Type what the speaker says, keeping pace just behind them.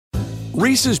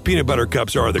Reese's Peanut Butter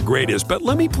Cups are the greatest, but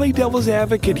let me play devil's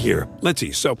advocate here. Let's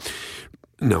see. So,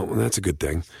 no, that's a good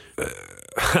thing.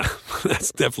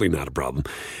 That's definitely not a problem.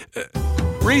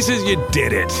 Reese's, you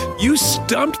did it. You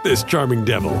stumped this charming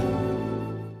devil.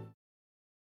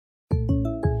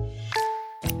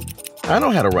 I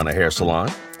know how to run a hair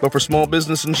salon, but for small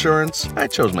business insurance, I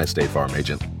chose my State Farm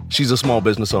agent. She's a small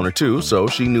business owner too, so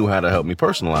she knew how to help me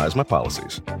personalize my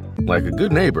policies. Like a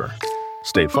good neighbor,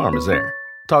 State Farm is there.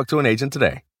 Talk to an agent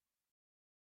today.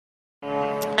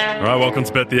 All right, welcome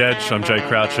to Bet the Edge. I'm Jay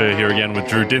Croucher here again with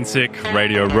Drew Dinsick,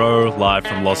 Radio Row, live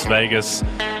from Las Vegas,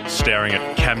 staring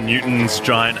at Cam Newton's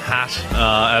giant hat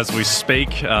as we speak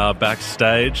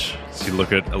backstage. So you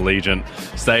look at Allegiant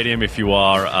Stadium if you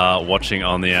are watching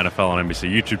on the NFL on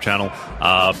NBC YouTube channel.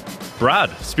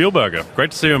 Brad Spielberger,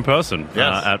 great to see you in person.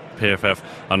 Yes. At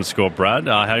PFF_Brad.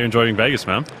 How are you enjoying Vegas,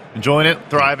 man? Enjoying it,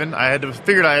 thriving.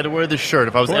 Figured I had to wear this shirt.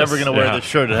 If I was ever going to wear this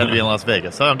shirt, it had to be in Las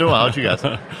Vegas. So I'm doing well. How about you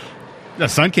guys? The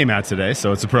sun came out today,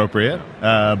 so it's appropriate.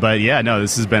 But yeah, no,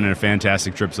 this has been a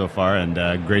fantastic trip so far, and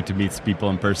great to meet people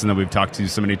in person that we've talked to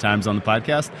so many times on the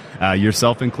podcast,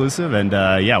 yourself inclusive. And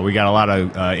yeah, we got a lot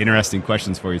of interesting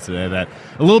questions for you today that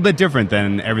a little bit different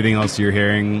than everything else you're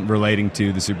hearing relating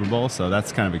to the Super Bowl. So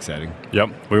that's kind of exciting.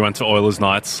 Yep, we went to Oilers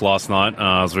Nights last night,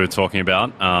 as we were talking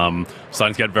about.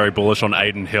 Starting to get very bullish on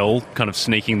Aiden Hill, kind of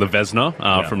sneaking the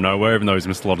Vezina from nowhere, even though he's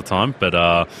missed a lot of time. But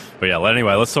yeah,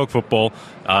 anyway, let's talk football.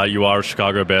 You are a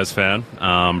Chicago Bears fan,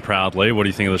 proudly. What do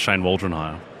you think of the Shane Waldron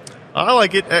hire? I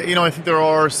like it. I think there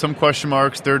are some question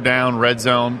marks. They're down, red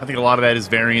zone. I think a lot of that is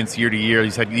variance year to year.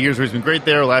 He's had years where he's been great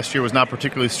there. Last year was not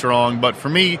particularly strong. But for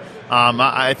me,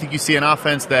 I think you see an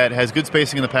offense that has good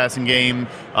spacing in the passing game,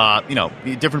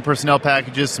 different personnel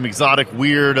packages, some exotic,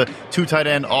 weird, two tight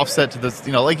end offset to this,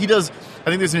 like he does. I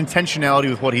think there's an intentionality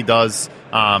with what he does.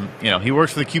 He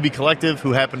works for the QB Collective,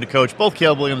 who happened to coach both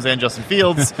Caleb Williams and Justin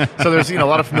Fields. So there's a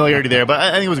lot of familiarity there. But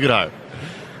I think it was a good hire.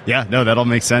 Yeah, no, that all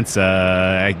makes sense.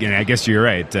 I guess you're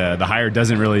right. The hire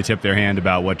doesn't really tip their hand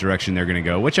about what direction they're going to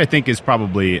go, which I think is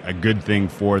probably a good thing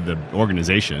for the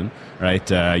organization, right?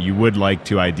 You would like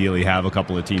to ideally have a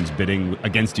couple of teams bidding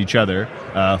against each other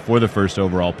for the first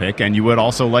overall pick, and you would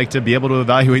also like to be able to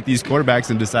evaluate these quarterbacks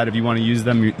and decide if you want to use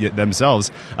them themselves.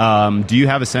 Do you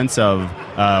have a sense of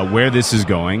where this is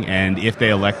going, and if they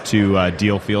elect to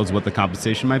deal Fields, what the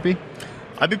compensation might be?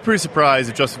 I'd be pretty surprised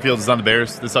if Justin Fields is on the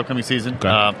Bears this upcoming season. Okay.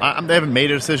 They haven't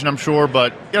made a decision, I'm sure,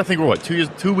 but I think we're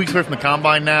 2 weeks away from the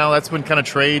Combine now. That's when kind of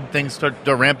trade things start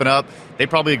ramping up. They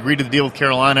probably agreed to the deal with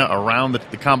Carolina around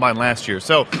the Combine last year.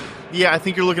 So, yeah, I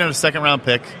think you're looking at a second-round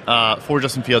pick for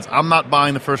Justin Fields. I'm not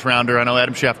buying the first-rounder. I know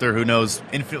Adam Schefter, who knows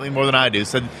infinitely more than I do,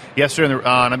 said yesterday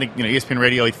on I think ESPN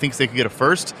Radio he thinks they could get a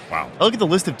first. Wow. I look at the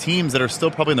list of teams that are still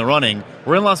probably in the running.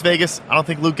 We're in Las Vegas. I don't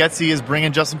think Luke Getsy is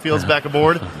bringing Justin Fields back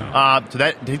aboard. So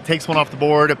that takes one off the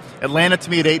board. Atlanta, to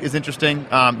me, at 8 is interesting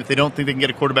if they don't think they can get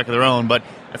a quarterback of their own, but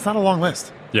it's not a long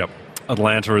list. Yep.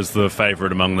 Atlanta is the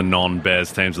favorite among the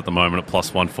non-Bears teams at the moment at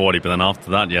plus 140. But then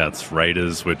after that, it's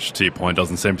Raiders, which to your point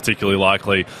doesn't seem particularly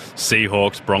likely.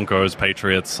 Seahawks, Broncos,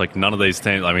 Patriots, none of these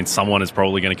teams. I mean, someone is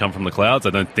probably going to come from the clouds. I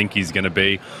don't think he's going to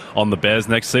be on the Bears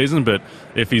next season. But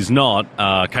if he's not,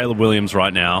 Caleb Williams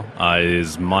right now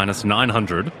is minus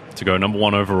 900 to go number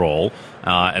 1 overall.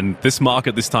 And this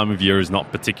market this time of year is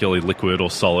not particularly liquid or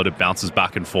solid. It bounces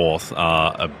back and forth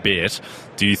a bit.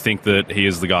 Do you think that he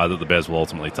is the guy that the Bears will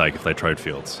ultimately take if they trade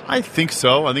Fields? I think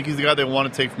so. I think he's the guy they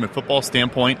want to take from a football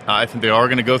standpoint. I think they are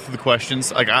going to go through the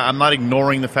questions. I'm not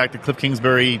ignoring the fact that Cliff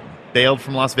Kingsbury bailed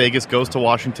from Las Vegas, goes to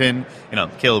Washington.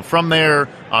 Caleb from there,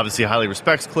 obviously highly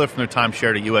respects Cliff from their time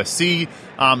shared at USC.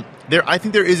 I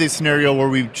think there is a scenario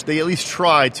where they at least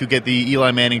try to get the Eli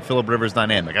Manning, Phillip Rivers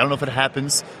dynamic. I don't know if it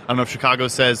happens. I don't know if Chicago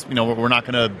says, we're not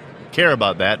going to care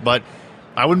about that, but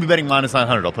I wouldn't be betting minus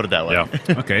 900, I'll put it that way.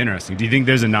 Yeah. Okay, interesting. Do you think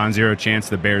there's a non-zero chance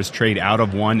the Bears trade out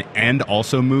of one and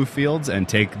also move Fields and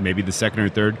take maybe the second or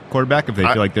third quarterback if they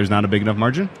feel like there's not a big enough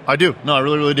margin? I do. No, I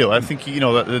really, really do. I think,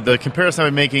 the comparison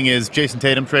I'm making is Jason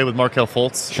Tatum trade with Markelle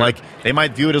Fultz. Sure. They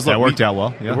might view it as... That worked out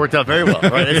well. Yeah. It worked out very well,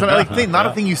 right? It's not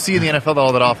a thing you see in the NFL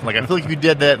all that often. I feel like if you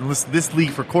did that in this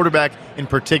league for quarterback in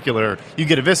particular, you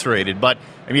get eviscerated. But,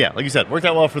 yeah, like you said, worked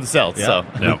out well for the Celts. Yeah. So.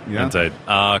 Yeah, indeed.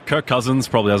 Kirk Cousins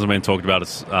probably hasn't been talked about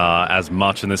as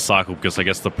much in this cycle because I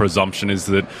guess the presumption is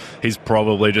that he's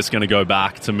probably just going to go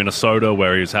back to Minnesota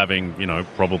where he was having,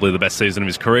 probably the best season of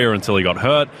his career until he got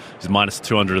hurt. He's minus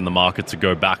 200 in the market to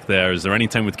go back there. Is there any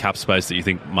team with cap space that you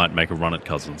think might make a run at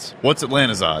Cousins? What's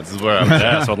Atlanta's odds is where I was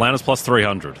Yeah, so Atlanta's plus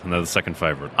 300 and they're the second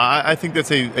favorite. I think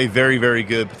that's a very, very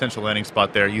good potential landing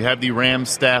spot there. You have the Rams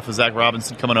staff of Zach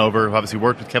Robinson coming over, who obviously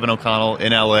worked with Kevin O'Connell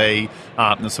in L.A.,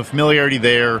 so familiarity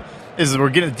there. is we're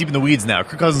getting deep in the weeds now.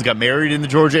 Kirk Cousins got married in the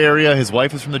Georgia area. His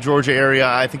wife is from the Georgia area.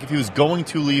 I think if he was going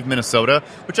to leave Minnesota,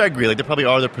 which I agree, like they probably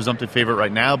are the presumptive favorite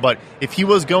right now, but if he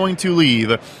was going to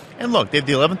leave, and look, they have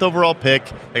the 11th overall pick.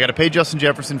 They got to pay Justin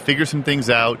Jefferson, figure some things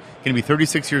out. Going to be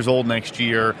 36 years old next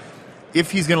year. If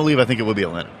he's going to leave, I think it will be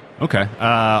Atlanta. Okay.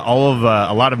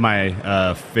 A lot of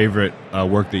my favorite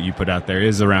work that you put out there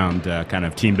is around kind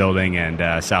of team building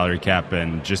and salary cap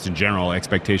and just in general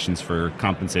expectations for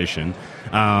compensation.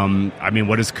 I mean,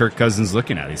 what is Kirk Cousins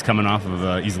looking at? He's coming off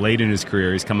of he's late in his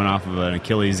career. He's coming off of an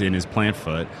Achilles in his plant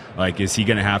foot. Like, is he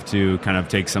going to have to kind of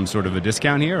take some sort of a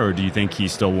discount here, or do you think he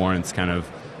still warrants kind of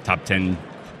top 10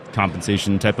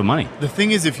 compensation type of money? The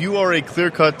thing is, if you are a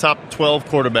clear-cut top 12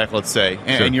 quarterback, let's say,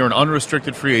 and you're an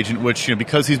unrestricted free agent, which,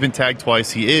 because he's been tagged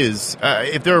twice, he is,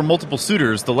 if there are multiple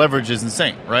suitors, the leverage is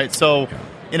insane, right? So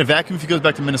in a vacuum, if he goes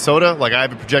back to Minnesota, like I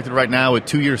have it projected right now at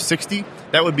 2 years, 60,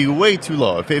 that would be way too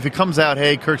low. If it comes out,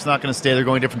 hey, Kirk's not going to stay, they're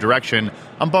going a different direction,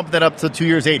 I'm bumping that up to 2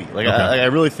 years, 80. Like, I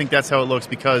really think that's how it looks,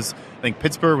 because I think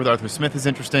Pittsburgh with Arthur Smith is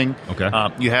interesting. Okay.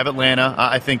 You have Atlanta.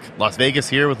 I think Las Vegas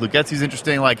here with Luke Getsy's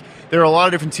interesting. Like, there are a lot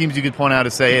of different teams you could point out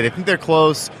to say, hey, they think they're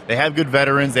close, they have good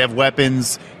veterans, they have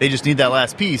weapons, they just need that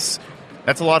last piece.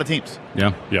 That's a lot of teams.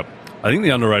 Yeah. Yep. I think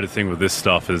the underrated thing with this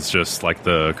stuff is just like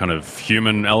the kind of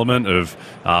human element of.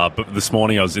 But this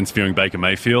morning I was interviewing Baker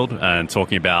Mayfield and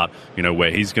talking about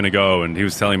where he's going to go, and he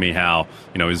was telling me how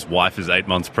his wife is 8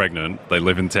 months pregnant. They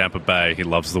live in Tampa Bay. He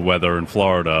loves the weather in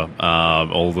Florida.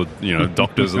 All the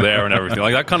doctors are there and everything.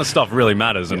 Like that kind of stuff really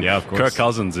matters. And yeah, of course. Kirk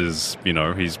Cousins is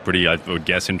he's pretty, I would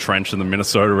guess, entrenched in the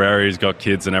Minnesota area. He's got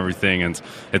kids and everything, and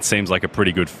it seems like a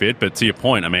pretty good fit. But to your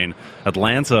point, I mean,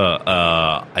 Atlanta,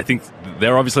 I think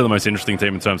they're obviously the most interesting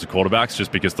team in terms of quarterbacks,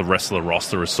 just because the rest of the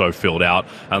roster is so filled out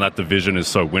and that division is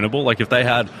so winnable. Like if they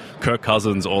had Kirk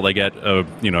Cousins, or they get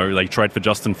they trade for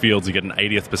Justin Fields, you get an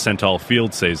 80th percentile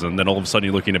field season, then all of a sudden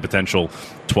you're looking at a potential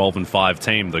 12-5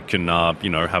 team that can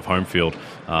have home field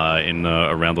in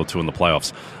a round or two in the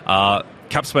playoffs.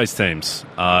 Cap space teams.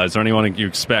 Is there anyone you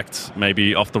expect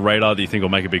maybe off the radar that you think will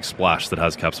make a big splash that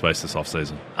has cap space this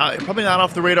offseason? Probably not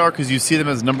off the radar, because you see them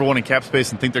as number one in cap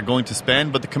space and think they're going to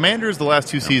spend. But the Commanders the last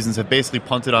two seasons have basically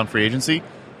punted on free agency.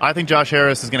 I think Josh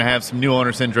Harris is going to have some new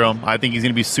owner syndrome. I think he's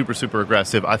going to be super, super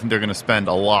aggressive. I think they're going to spend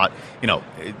a lot.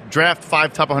 Draft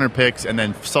 5 top 100 picks and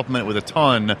then supplement it with a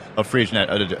ton of free agent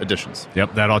additions.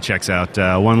 Yep, that all checks out.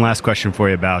 One last question for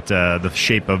you about the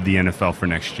shape of the NFL for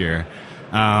next year.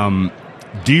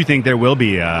 Do you think there will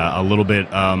be a little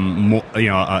bit more,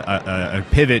 a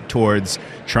pivot towards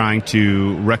trying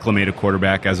to reclaim a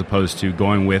quarterback as opposed to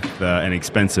going with an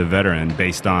expensive veteran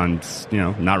based on,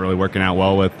 not really working out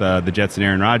well with the Jets and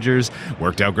Aaron Rodgers?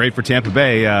 Worked out great for Tampa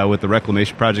Bay with the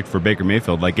reclamation project for Baker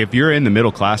Mayfield. Like, if you're in the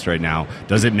middle class right now,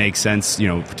 does it make sense,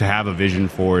 to have a vision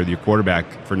for your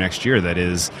quarterback for next year that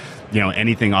is,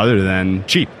 anything other than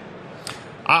cheap?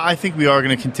 I think we are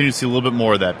going to continue to see a little bit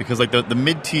more of that, because like the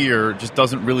mid-tier just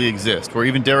doesn't really exist, where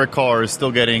even Derek Carr is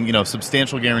still getting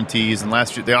substantial guarantees, and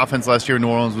the offense last year in New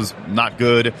Orleans was not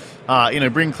good.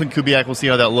 Bring Clint Kubiak, we'll see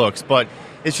how that looks, but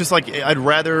it's just like I'd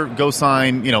rather go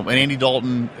sign an Andy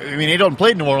Dalton. I mean, Andy Dalton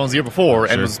played in New Orleans the year before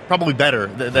and was probably better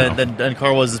than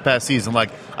Carr was this past season.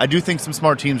 Like, I do think some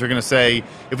smart teams are going to say,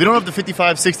 if we don't have the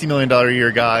 $55-60 million a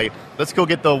year guy, let's go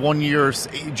get the 1 year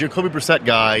Jacoby Brissett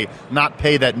guy, not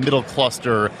pay that middle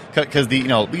cluster, because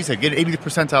like you said, get an 80th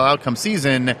percentile outcome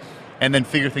season and then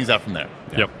figure things out from there.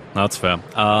 Yep, that's fair.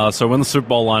 So when the Super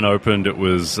Bowl line opened, it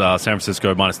was San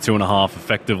Francisco minus 2.5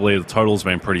 effectively. The total's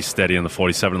been pretty steady in the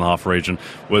 47.5 region.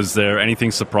 Was there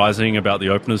anything surprising about the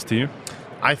openers to you?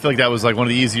 I feel like that was like one of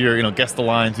the easier, guess the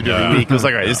lines we do every week. It was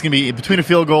like, all right, this is going to be between a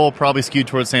field goal, probably skewed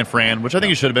towards San Fran, which I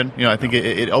think it should have been. I think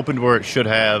it opened where it should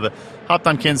have. Hopped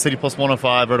on Kansas City plus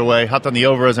 105 right away. Hopped on the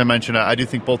over, as I mentioned. I do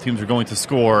think both teams are going to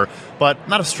score, but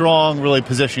not a strong, really,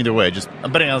 position either way. Just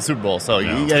I'm betting on the Super Bowl, so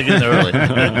you got to get in there early.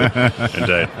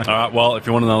 Indeed. All right, well, if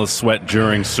you want another sweat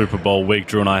during Super Bowl week,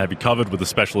 Drew and I have you covered with a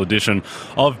special edition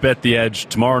of Bet the Edge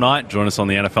tomorrow night. Join us on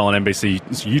the NFL and NBC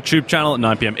YouTube channel at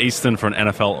 9 p.m. Eastern for an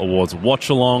NFL Awards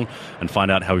watch-along and find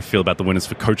out how we feel about the winners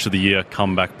for Coach of the Year,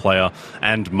 Comeback Player,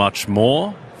 and much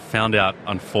more. Found out,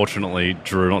 unfortunately,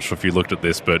 Drew, not sure if you looked at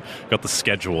this, but got the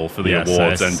schedule for the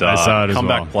awards, and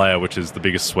Comeback Player, which is the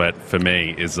biggest sweat for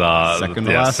me, is second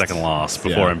last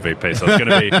before MVP. So it's going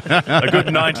to be a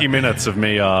good 90 minutes of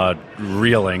me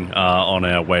reeling on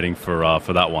air, waiting for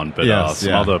that one. But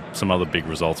some other big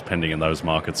results pending in those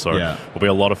markets. So it'll be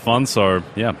a lot of fun. So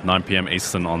 9 p.m.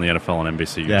 Eastern on the NFL and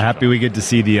NBC. Yeah, happy we get to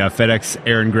see the FedEx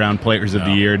Air and Ground Players of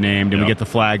the Year named, and we get the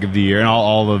Flag of the Year and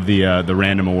all of the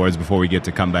random awards before we get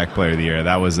to come back comeback player of the year.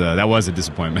 That was a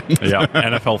disappointment. Yeah,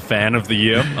 NFL fan of the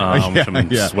year, which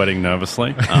I'm sweating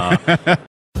nervously.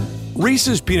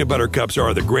 Reese's peanut butter cups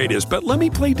are the greatest, but let me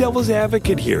play devil's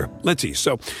advocate here. Let's see.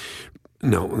 So,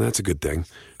 no, that's a good thing.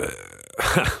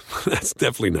 That's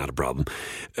definitely not a problem.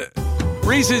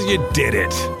 Reese's, you did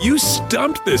it. You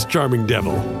stumped this charming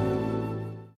devil.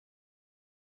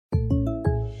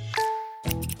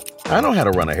 I know how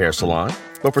to run a hair salon,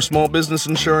 but for small business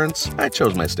insurance, I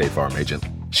chose my State Farm agent.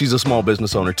 She's a small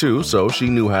business owner too, so she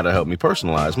knew how to help me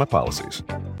personalize my policies.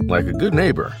 Like a good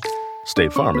neighbor,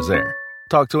 State Farm is there.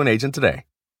 Talk to an agent today.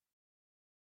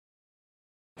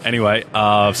 Anyway,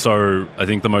 so I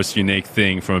think the most unique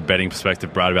thing from a betting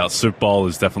perspective, Brad, about Super Bowl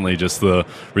is definitely just the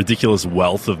ridiculous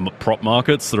wealth of prop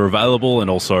markets that are available, and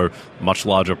also much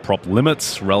larger prop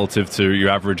limits relative to your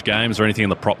average games. Or anything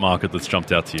in the prop market that's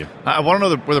jumped out to you? I want to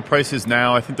know where the price is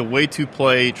now. I think the way to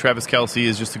play Travis Kelce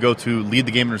is just to go to lead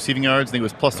the game in receiving yards. I think it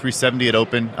was plus 370 at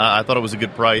open. I thought it was a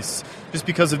good price just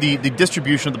because of the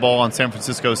distribution of the ball on San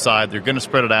Francisco's side. They're going to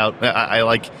spread it out. I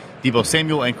like Deebo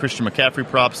Samuel and Christian McCaffrey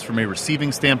props from a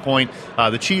receiving standpoint.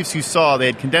 The Chiefs, you saw, they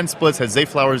had condensed splits, had Zay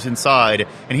Flowers inside,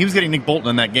 and he was getting Nick Bolton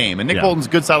in that game. And Nick Bolton's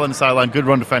good sideline to sideline, good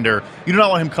run defender. You do not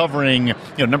want him covering,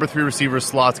 number 3 receivers,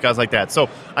 slots, guys like that. So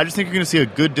I just think you're going to see a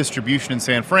good distribution in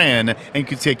San Fran, and you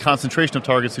could see a concentration of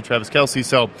targets to Travis Kelce.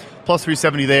 So plus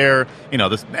 370 there. The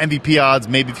MVP odds,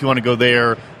 maybe if you want to go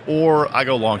there. Or I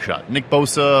go long shot. Nick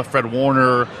Bosa, Fred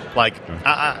Warner.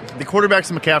 The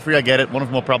quarterbacks and McCaffrey, I get it. One of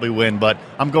them will probably win, but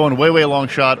I'm going way long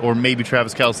shot, or maybe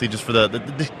Travis Kelce just for the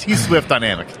T Swift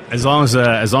dynamic. As long as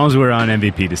we're on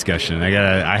MVP discussion,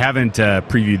 I haven't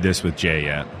previewed this with Jay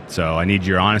yet, so I need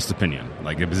your honest opinion.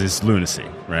 It was this lunacy,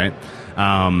 right?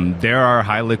 There are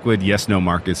high liquid yes/no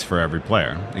markets for every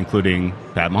player, including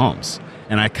Pat Mahomes,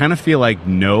 and I kind of feel like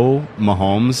no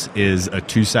Mahomes is a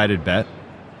two-sided bet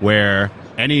where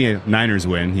any Niners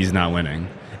win, he's not winning.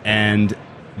 And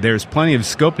there's plenty of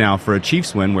scope now for a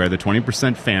Chiefs win where the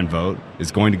 20% fan vote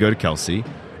is going to go to Kelce.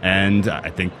 And I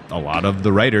think a lot of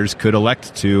the writers could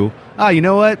elect to, you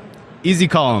know what? Easy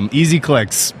call him, easy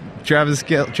clicks. Travis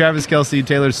Kelce,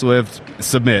 Taylor Swift,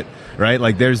 submit,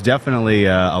 right? There's definitely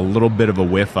a little bit of a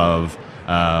whiff of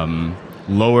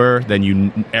lower than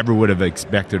you ever would have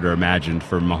expected or imagined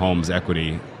for Mahomes'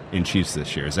 equity in Chiefs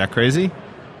this year. Is that crazy?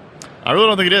 I really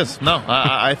don't think it is. No,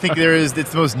 I think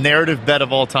it's the most narrative bet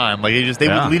of all time. They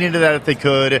would lean into that if they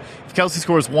could. If Kelce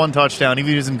scores one touchdown, even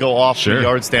if he doesn't go off from a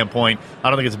yard standpoint, I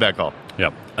don't think it's a bad call.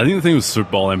 Yeah. I think the thing with Super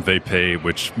Bowl MVP,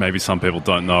 which maybe some people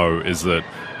don't know, is that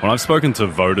when I've spoken to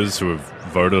voters who have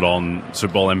voted on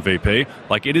Super Bowl MVP,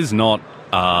 it is not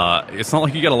it's not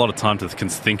like you get a lot of time to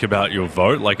think about your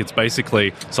vote. It's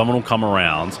basically someone will come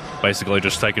around, basically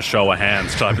just take a show of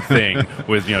hands type of thing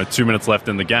with 2 minutes left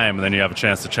in the game, and then you have a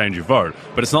chance to change your vote.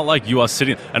 But it's not like you are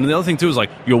sitting. And the other thing too is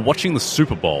you're watching the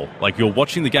Super Bowl, you're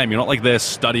watching the game. You're not there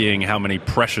studying how many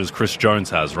pressures Chris Jones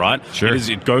has, right? Sure.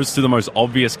 It goes to the most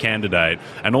obvious candidate,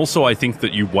 and also I think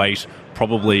that you wait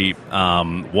probably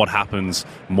what happens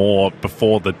more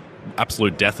before the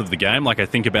absolute death of the game. I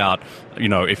think about,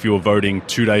 if you were voting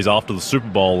 2 days after the Super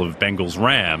Bowl of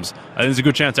Bengals-Rams, I think there's a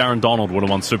good chance Aaron Donald would have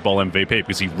won Super Bowl MVP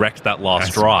because he wrecked that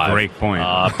last drive. That's a great point.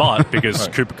 But because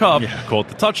Cooper Kupp caught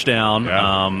the touchdown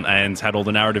and had all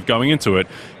the narrative going into it,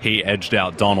 he edged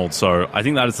out Donald. So I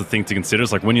think that is the thing to consider.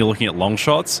 Is when you're looking at long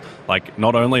shots,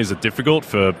 not only is it difficult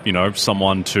for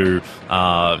someone to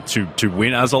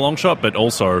win as a long shot, but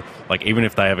also even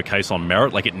if they have a case on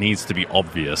merit, it needs to be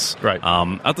obvious. Right.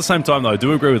 At the same time, though, I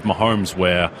do agree with Mahomes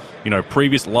where,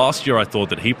 last year I thought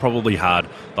that he probably had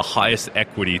the highest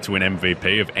equity to an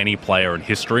MVP of any player in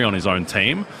history on his own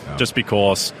team, just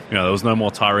because, there was no more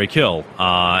Tyreek Hill,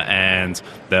 and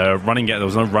there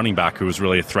was no running back who was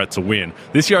really a threat to win.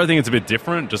 This year I think it's a bit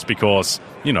different just because,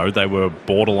 they were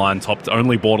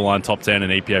only borderline top 10 in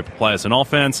EPA per players in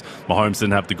offense. Mahomes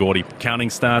didn't have the gaudy counting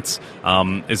stats.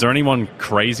 Is there anyone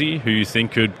crazy who you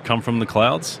think could come from the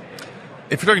clouds?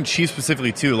 If you're talking Chiefs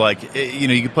specifically, too,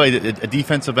 you could play a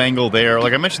defensive angle there.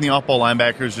 I mentioned the off-ball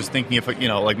linebackers, just thinking if,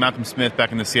 Malcolm Smith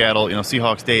back in the Seattle,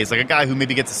 Seahawks days, a guy who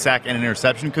maybe gets a sack and an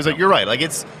interception. Because, you're right,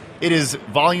 it is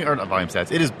volume, or not volume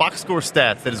stats, it is box score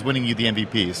stats that is winning you the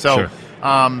MVP. So,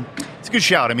 it's a good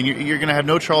shout. You're going to have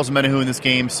no Charles Omenihu in this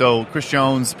game, so Chris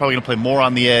Jones probably going to play more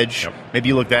on the edge. Yep. Maybe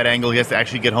you look that angle, he has to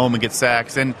actually get home and get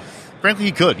sacks. And frankly,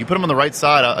 he could. You put him on the right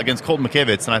side against Colton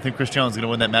McKivitz, and I think Chris Jones is going to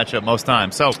win that matchup most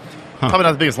times. So, probably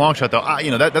not the biggest long shot, though.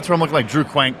 That's where I'm looking like Drew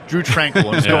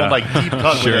Tranquil and just going deep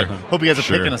cut with it. Hope he has a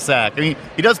pick and a sack. He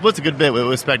does blitz a good bit with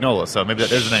Spagnuolo, so maybe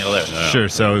there's an angle there. Yeah. Sure.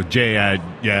 So, Jay,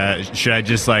 should I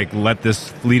just let this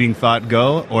fleeting thought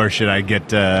go, or should I get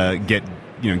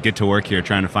get to work here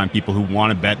trying to find people who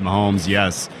want to bet Mahomes,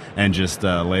 yes, and just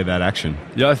lay that action.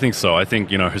 Yeah, I think so. I think,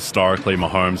 historically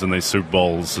Mahomes in these Super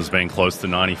Bowls has been close to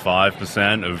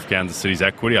 95% of Kansas City's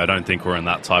equity. I don't think we're in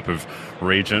that type of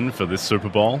region for this Super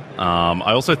Bowl.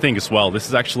 I also think as well,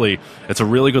 it's a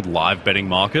really good live betting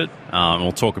market. And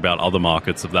we'll talk about other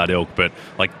markets of that ilk, but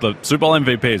like the Super Bowl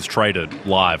MVP is traded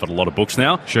live at a lot of books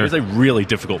now. Sure. It's a really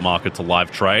difficult market to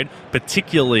live trade,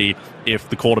 particularly if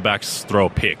the quarterbacks throw a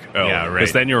pick early, Yeah, right.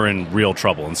 because then you're in real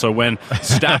trouble. And so when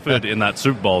Stafford in that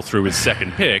Super Bowl threw his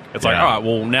second pick, it's like, all right,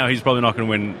 well, now he's probably not going to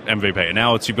win MVP. And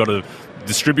now you've got to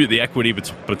distribute the equity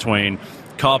between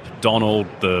Cup, Donald,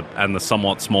 and the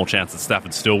somewhat small chance that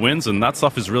Stafford still wins, and that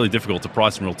stuff is really difficult to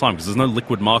price in real time because there's no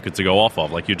liquid market to go off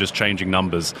of. Like, you're just changing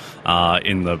numbers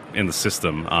in the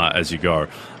system as you go.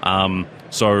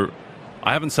 So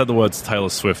I haven't said the words Taylor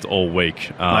Swift all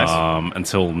week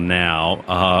until now.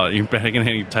 Are you betting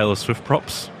any Taylor Swift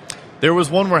props? There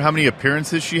was one where how many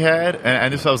appearances she had,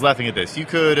 and I was laughing at this. You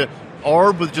could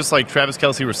arb with just like Travis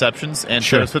Kelce receptions and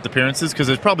Taylor Swift appearances because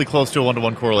there's probably close to a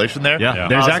 1-to-1 correlation there. Yeah.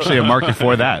 There's actually a market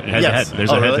for that. Head-to-head. There's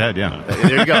a head-to-head, yeah.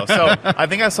 There you go. So I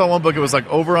think I saw one book, it was like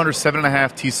over under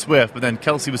 7.5 T Swift, but then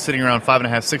Kelce was sitting around 5.5,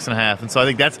 6.5. And so I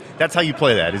think that's how you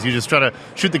play that, is you just try to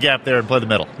shoot the gap there and play the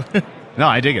middle. No,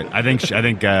 I dig it. I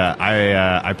think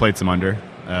I played some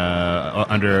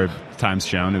under times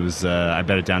shown. It was I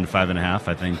bet it down to 5.5.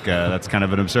 I think that's kind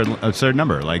of an absurd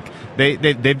number. Like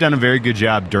they've done a very good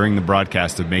job during the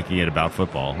broadcast of making it about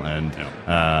football, and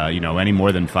any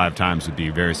more than 5 times would be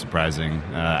very surprising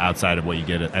outside of what you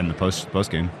get in the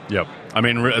post game. Yep. I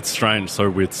mean, it's strange, so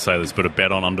weird to say this, but a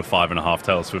bet on under 5.5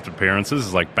 Taylor Swift appearances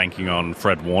is like banking on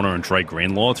Fred Warner and Trey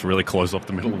Greenlaw to really close off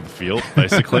the middle of the field,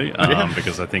 basically,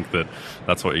 because I think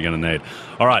that's what you're going to need.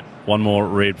 All right, one more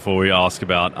read before we ask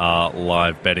about our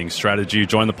live betting strategy.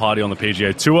 Join the party on the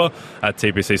PGA Tour at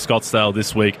TPC Scottsdale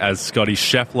this week as Scotty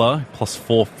Scheffler, plus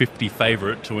 450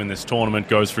 favourite to win this tournament,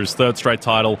 goes for his 3rd straight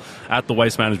title at the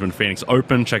Waste Management Phoenix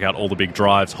Open. Check out all the big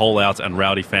drives, hole outs, and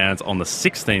rowdy fans on the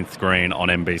 16th green on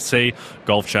NBC,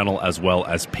 Golf Channel, as well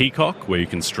as Peacock, where you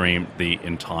can stream the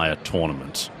entire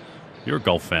tournament. You're a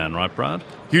golf fan, right, Brad?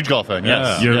 Huge golf fan,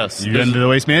 yes. Yes. You been to the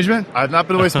Waste Management? I've not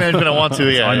been to Waste Management. I want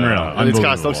to, yeah. Unreal.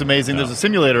 It looks amazing. There's a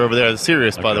simulator over there that's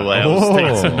serious, by the way. I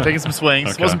was taking some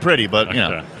swings. It wasn't pretty, but,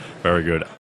 Very good.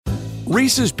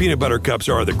 Reese's peanut butter cups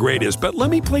are the greatest, but let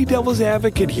me play devil's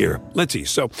advocate here. Let's see.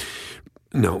 So,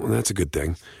 no, that's a good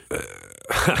thing.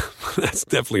 That's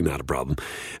definitely not a problem.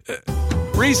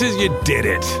 Reese's, you did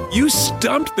it. You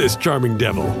stumped this charming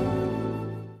devil.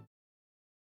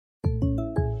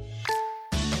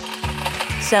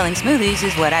 Selling smoothies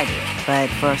is what I do. But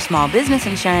for small business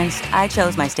insurance, I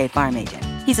chose my State Farm agent.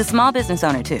 He's a small business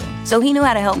owner, too, so he knew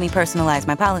how to help me personalize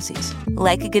my policies.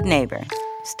 Like a good neighbor,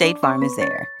 State Farm is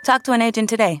there. Talk to an agent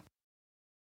today.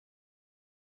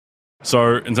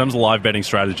 So in terms of live betting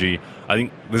strategy, I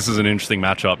think this is an interesting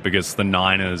matchup because the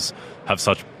Niners have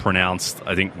such pronounced,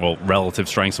 relative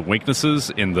strengths and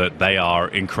weaknesses in that they are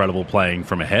incredible playing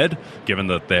from ahead, given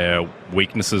that their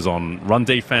weaknesses on run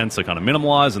defense are kind of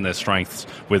minimalized and their strengths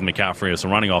with McCaffrey as a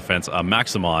running offense are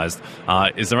maximized.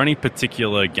 Is there any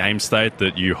particular game state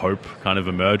that you hope kind of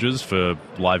emerges for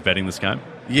live betting this game?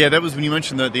 Yeah, that was when you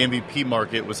mentioned the MVP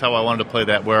market was how I wanted to play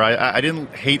that, where I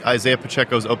didn't hate Isaiah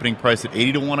Pacheco's opening price at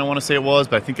 80-1, I want to say it was,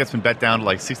 but I think that's been bet down to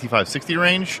like 65-60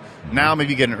 range. Now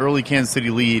maybe you get an early Kansas City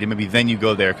lead, and maybe then you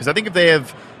go there. Because I think if they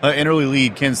have an early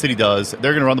lead, Kansas City does,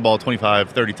 they're going to run the ball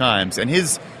 25, 30 times. And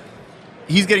he's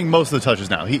getting most of the touches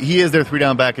now. He is their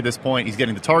 3-down back at this point. He's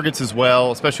getting the targets as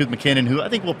well, especially with McKinnon, who I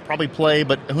think will probably play,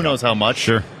 but who knows how much.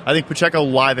 Sure. I think Pacheco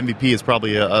live MVP is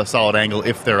probably a solid angle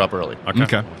if they're up early.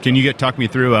 Okay. Can you talk me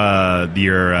through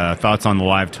your thoughts on the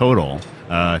live total?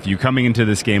 If you're coming into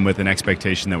this game with an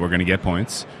expectation that we're going to get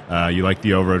points, you like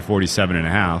the over at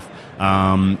 47.5.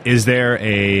 Is there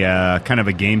a kind of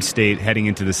a game state heading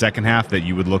into the second half that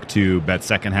you would look to bet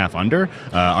second half under?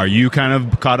 Are you kind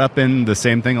of caught up in the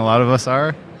same thing a lot of us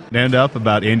are? Stand up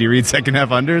about Andy Reid's second half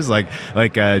unders?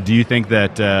 Do you think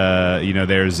that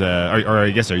there's or I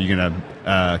guess are you going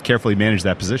to carefully manage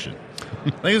that position? I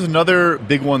think there's another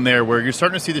big one there where you're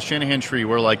starting to see the Shanahan tree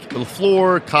where like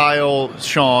LaFleur, Kyle,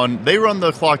 Sean, they run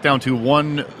the clock down to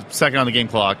 1 second on the game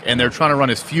clock, and they're trying to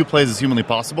run as few plays as humanly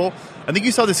possible. I think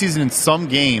you saw this season in some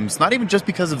games, not even just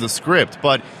because of the script,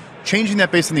 but changing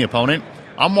that based on the opponent.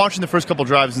 I'm watching the first couple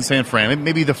drives in San Fran,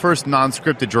 maybe the first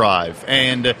non-scripted drive,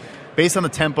 and based on the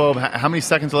tempo of how many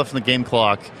seconds are left on the game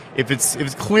clock, if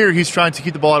it's clear he's trying to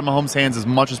keep the ball out of Mahomes' hands as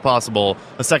much as possible,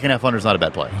 a second half under is not a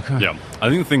bad play. Okay. Yeah, I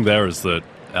think the thing there is that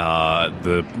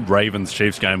the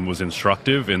Ravens-Chiefs game was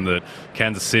instructive in that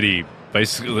Kansas City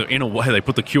basically, in a way, they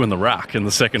put the cue in the rack in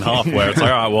the second half, where it's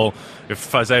like, all right, well,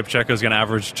 if Isaiah Pacheco is going to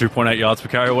average 2.8 yards per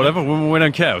carry or whatever, we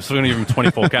don't care. We're still going to give him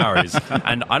 24 carries.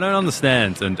 And I don't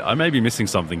understand, and I may be missing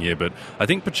something here, but I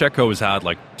think Pacheco has had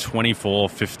like 24,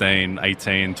 15,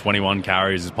 18, 21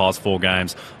 carries his past 4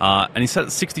 games, and he's had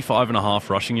 65.5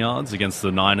 rushing yards against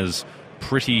the Niners'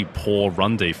 pretty poor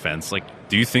run defense. Like,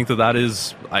 do you think that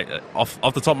is, off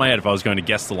the top of my head, if I was going to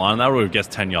guess the line, that would have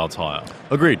guessed 10 yards higher?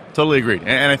 Agreed. Totally agreed.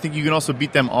 And I think you can also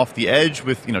beat them off the edge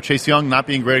with, Chase Young not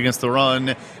being great against the run,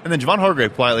 and then Javon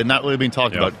Hargrave quietly not really being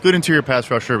talked about. Good interior pass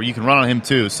rusher, but you can run on him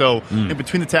too. So in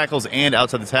between the tackles and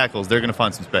outside the tackles, they're going to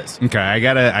find some space. Okay,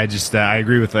 I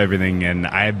agree with everything, and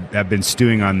I've been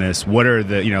stewing on this. What are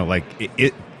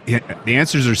the, the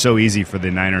answers are so easy for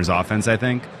the Niners offense, I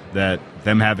think, that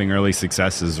them having early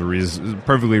success is a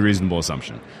perfectly reasonable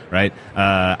assumption, right?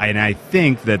 And I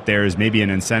think that there's maybe an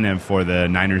incentive for the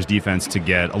Niners defense to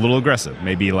get a little aggressive,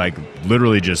 maybe like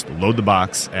literally just load the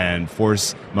box and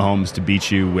force Mahomes to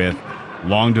beat you with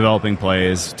long developing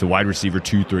plays to wide receiver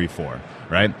 2, 3, 4,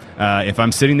 right? If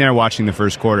I'm sitting there watching the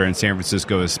first quarter and San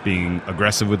Francisco is being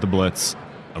aggressive with the blitz,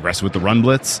 aggressive with the run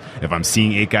blitz, if I'm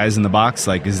seeing 8 guys in the box,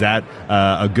 like, is that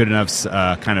a good enough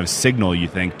kind of signal, you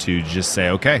think, to just say,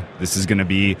 okay, this is going to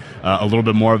be a little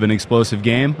bit more of an explosive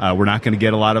game? We're not going to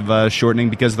get a lot of shortening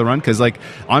because of the run? Because, like,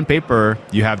 on paper,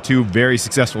 you have 2 very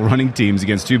successful running teams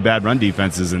against 2 bad run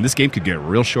defenses, and this game could get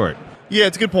real short. Yeah,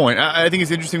 it's a good point. I think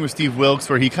it's interesting with Steve Wilks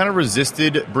where he kind of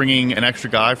resisted bringing an extra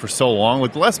guy for so long.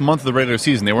 Like the last month of the regular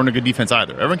season, they weren't a good defense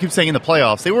either. Everyone keeps saying in the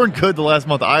playoffs, they weren't good the last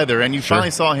month either. And you finally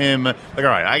saw him like, all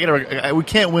right, we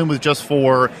can't win with just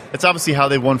 4. That's obviously how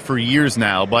they've won for years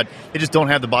now, but they just don't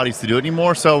have the bodies to do it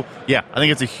anymore. So, yeah, I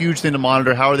think it's a huge thing to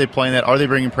monitor. How are they playing that? Are they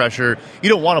bringing pressure? You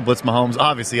don't want to blitz Mahomes,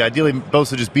 obviously. Ideally,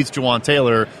 Bosa just beats Jawan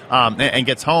Taylor and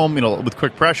gets home, with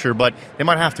quick pressure, but they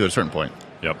might have to at a certain point.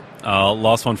 Yep.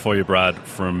 Last one for you, Brad,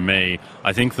 from me.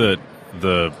 I think that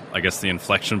the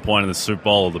inflection point in the Super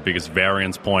Bowl, or the biggest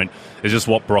variance point, is just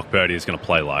what Brock Purdy is going to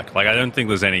play like. Like, I don't think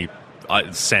there's any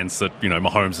sense that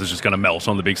Mahomes is just going to melt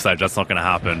on the big stage. That's not going to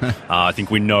happen. I think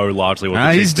we know largely what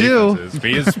the Chiefs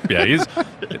defense is. He is.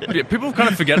 People kind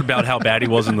of forget about how bad he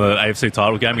was in the AFC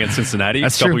title game against Cincinnati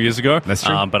a couple years ago. That's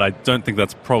true. But I don't think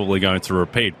that's probably going to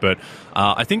repeat. But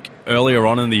I think earlier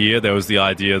on in the year there was the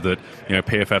idea that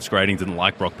PFF's grading didn't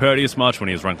like Brock Purdy as much when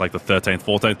he was ranked like the 13th,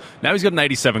 14th. Now he's got an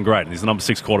 87 grade, and he's the number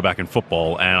 6 quarterback in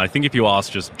football. And I think if you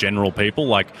ask just general people,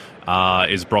 like,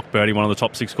 is Brock Purdy one of the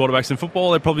top 6 quarterbacks in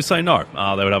football? They'd probably say no.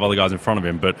 They would have other guys in front of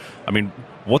him. But, I mean,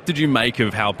 what did you make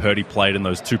of how Purdy played in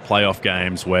those 2 playoff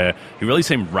games where he really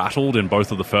seemed rattled in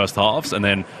both of the first halves and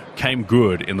then came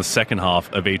good in the second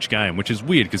half of each game, which is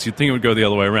weird because you'd think it would go the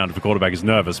other way around if a quarterback is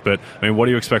nervous. But, I mean, what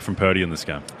do you expect from Purdy in this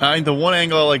game? I think the one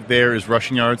angle I like there is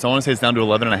rushing yards. I want to say it's down to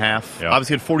 11.5. Yep.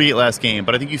 Obviously, had 48 last game,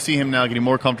 but I think you see him now getting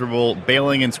more comfortable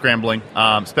bailing and scrambling.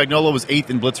 Spagnuolo was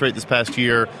 8th in blitz rate this past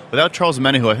year. Without Charles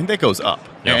Menahu, I think that goes up.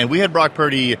 Yep. And we had Brock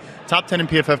Purdy top 10 in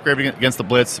PFF grade against the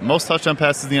blitz, most touchdown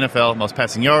passes in the NFL, most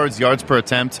passing yards per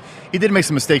attempt. He did make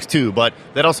some mistakes too, but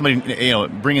that also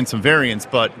made bring in some variance.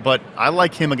 But I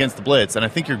like him against the blitz, and I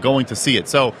think you're going to see it.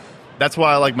 So that's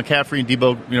why I like McCaffrey and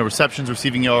Debo. Receptions,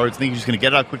 receiving yards. I think he's just going to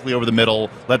get it out quickly over the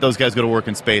middle, let those guys go to work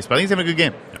in space. But I think he's having a good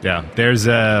game. Yeah, there's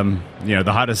the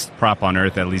hottest prop on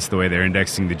earth, at least the way they're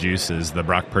indexing the juice, is the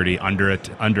Brock Purdy under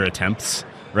attempts.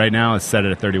 Right now, it's set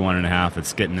at 31.5.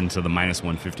 It's getting into the minus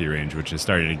 150 range, which is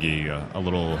starting to give you a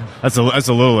little. That's a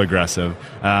little aggressive,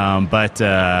 but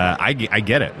I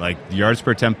get it. Like yards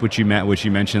per attempt, which you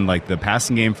mentioned, like the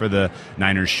passing game for the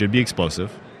Niners should be explosive,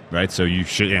 right? So you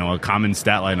should, a common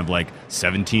stat line of like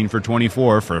 17 for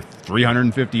 24 for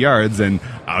 350 yards, and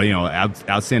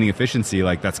outstanding efficiency.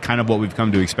 Like that's kind of what we've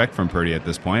come to expect from Purdy at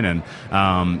this point. And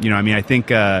I think.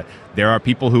 There are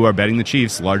people who are betting the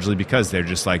Chiefs largely because they're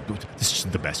just like, this is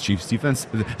the best Chiefs defense.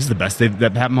 This is the best that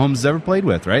Pat Mahomes has ever played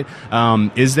with, right?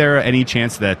 Is there any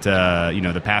chance that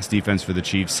the pass defense for the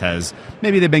Chiefs has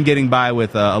maybe they've been getting by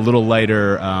with a little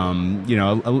lighter, a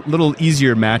little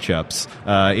easier matchups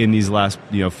in these last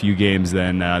few games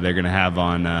than they're going to have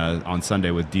on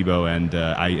Sunday with Debo and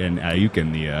Ayuk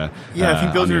in the I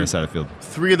think those on the are other side of the field.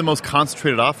 3 of the most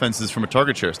concentrated offenses from a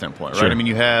target share standpoint, right? Sure. I mean,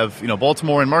 you have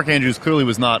Baltimore, and Mark Andrews clearly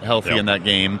was not healthy in that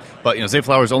game, but Zay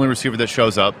Flowers the only receiver that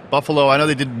shows up. Buffalo, I know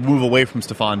they did move away from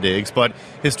Stephon Diggs, but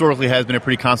historically has been a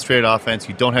pretty concentrated offense.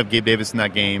 You don't have Gabe Davis in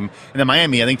that game. And then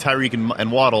Miami, I think Tyreek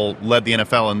and Waddle led the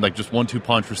NFL in like just 1-2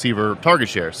 punch receiver target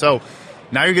share. So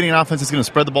Now you're getting an offense that's going to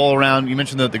spread the ball around. You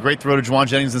mentioned the great throw to Juwan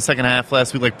Jennings in the second half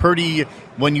last week. Like Purdy,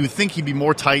 when you think he'd be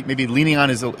more tight, maybe leaning on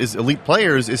his elite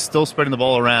players, is still spreading the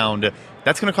ball around.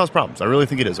 That's going to cause problems. I really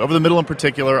think it is. Over the middle in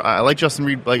particular, I like Justin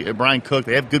Reed, like Brian Cook.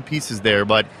 They have good pieces there,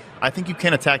 but I think you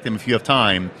can attack them if you have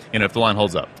time and if the line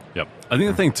holds up. Yep. I think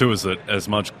the thing, too, is that as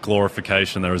much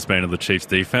glorification there has been of the Chiefs'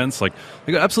 defense, like,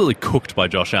 they got absolutely cooked by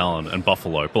Josh Allen and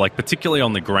Buffalo, but, like, particularly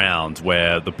on the ground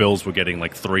where the Bills were getting,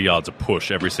 like, 3 yards a push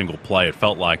every single play, it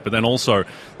felt like. But then also,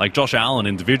 like, Josh Allen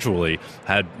individually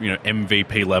had,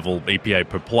 MVP-level EPA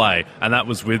per play, and that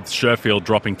was with Sherfield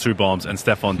dropping 2 bombs and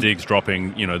Stephon Diggs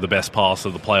dropping, the best pass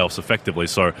of the playoffs effectively.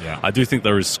 So I do think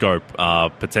there is scope,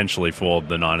 potentially, for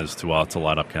the Niners to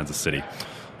light up Kansas City.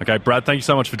 Okay, Brad, thank you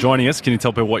so much for joining us. Can you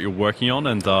tell people what you're working on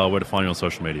and where to find you on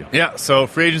social media? Yeah, so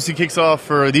free agency kicks off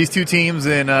for these two teams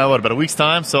in, about a week's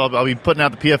time. So I'll be putting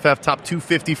out the PFF top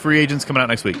 250 free agents coming out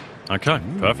next week. Okay,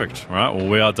 perfect. All right, well,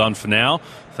 we are done for now.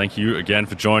 Thank you again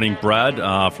for joining, Brad.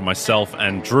 For myself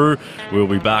and Drew, we'll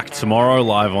be back tomorrow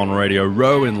live on Radio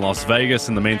Row in Las Vegas.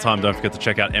 In the meantime, don't forget to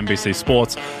check out NBC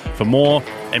Sports for more,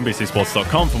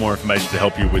 NBCSports.com for more information to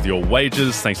help you with your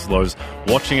wagers. Thanks to those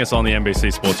watching us on the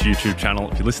NBC Sports YouTube channel.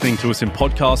 If you're listening to us in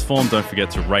podcast form, don't forget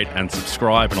to rate and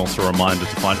subscribe. And also a reminder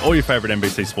to find all your favorite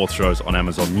NBC Sports shows on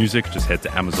Amazon Music. Just head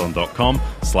to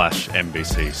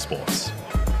amazon.com/NBC Sports.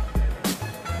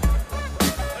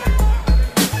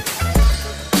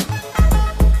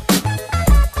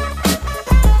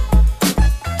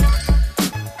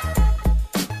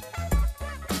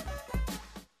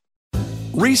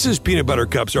 Reese's Peanut Butter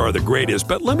Cups are the greatest,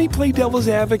 but let me play devil's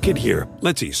advocate here.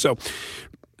 Let's see. So,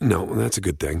 no, that's a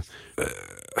good thing.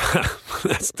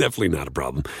 That's definitely not a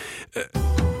problem.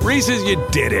 Reese's, you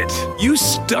did it. You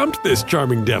stumped this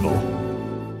charming devil.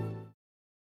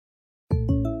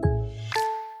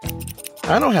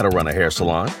 I know how to run a hair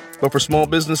salon, but for small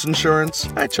business insurance,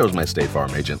 I chose my State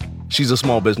Farm agent. She's a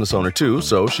small business owner too,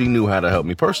 so she knew how to help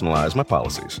me personalize my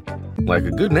policies. Like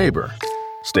a good neighbor,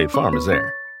 State Farm is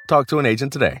there. Talk to an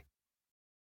agent today.